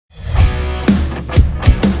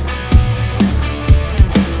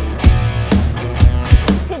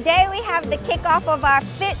kickoff of our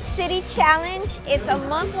Fit City Challenge. It's a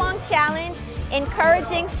month-long challenge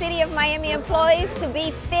encouraging City of Miami employees to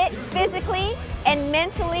be fit physically and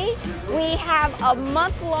mentally. We have a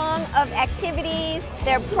month-long of activities.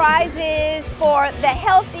 There are prizes for the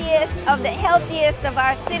healthiest of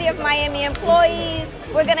our City of Miami employees.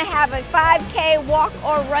 We're going to have a 5K walk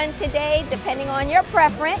or run today, depending on your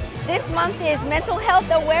preference. This month is Mental Health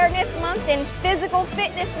Awareness Month and Physical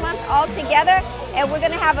Fitness Month all together, and we're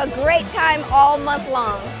going to have a great time all month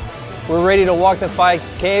long. We're ready to walk the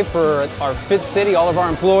 5K for our Fit City, all of our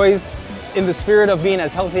employees, in the spirit of being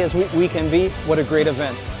as healthy as we can be. What a great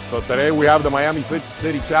event. So today we have the Miami Fit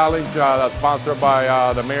City Challenge that's sponsored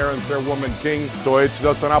by the Mayor and Chairwoman King. So it's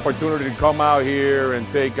just an opportunity to come out here and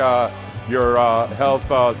take your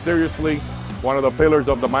health seriously. One of the pillars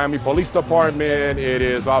of the Miami Police Department, it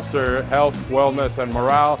is officer health, wellness, and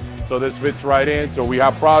morale. So this fits right in. So we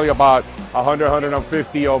have probably about 100,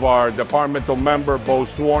 150 of our departmental members, both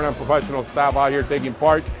sworn and professional staff out here taking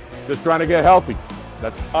part, just trying to get healthy.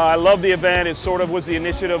 I love the event. It sort of was the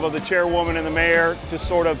initiative of the chairwoman and the mayor to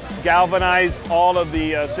sort of galvanize all of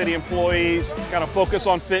the city employees to kind of focus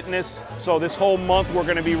on fitness. So this whole month we're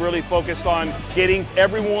going to be really focused on getting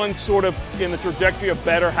everyone sort of in the trajectory of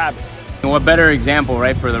better habits. And what better example,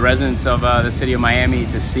 right, for the residents of the City of Miami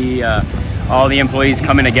to see all the employees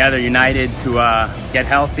coming together, united to get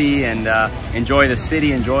healthy and enjoy the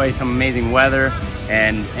city, enjoy some amazing weather.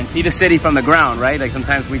 And see the city from the ground, right? Like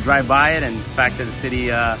sometimes we drive by it, and the fact that the city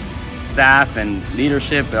staff and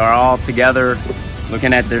leadership are all together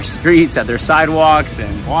looking at their streets, at their sidewalks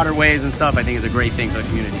and waterways and stuff, I think is a great thing for the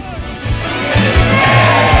community.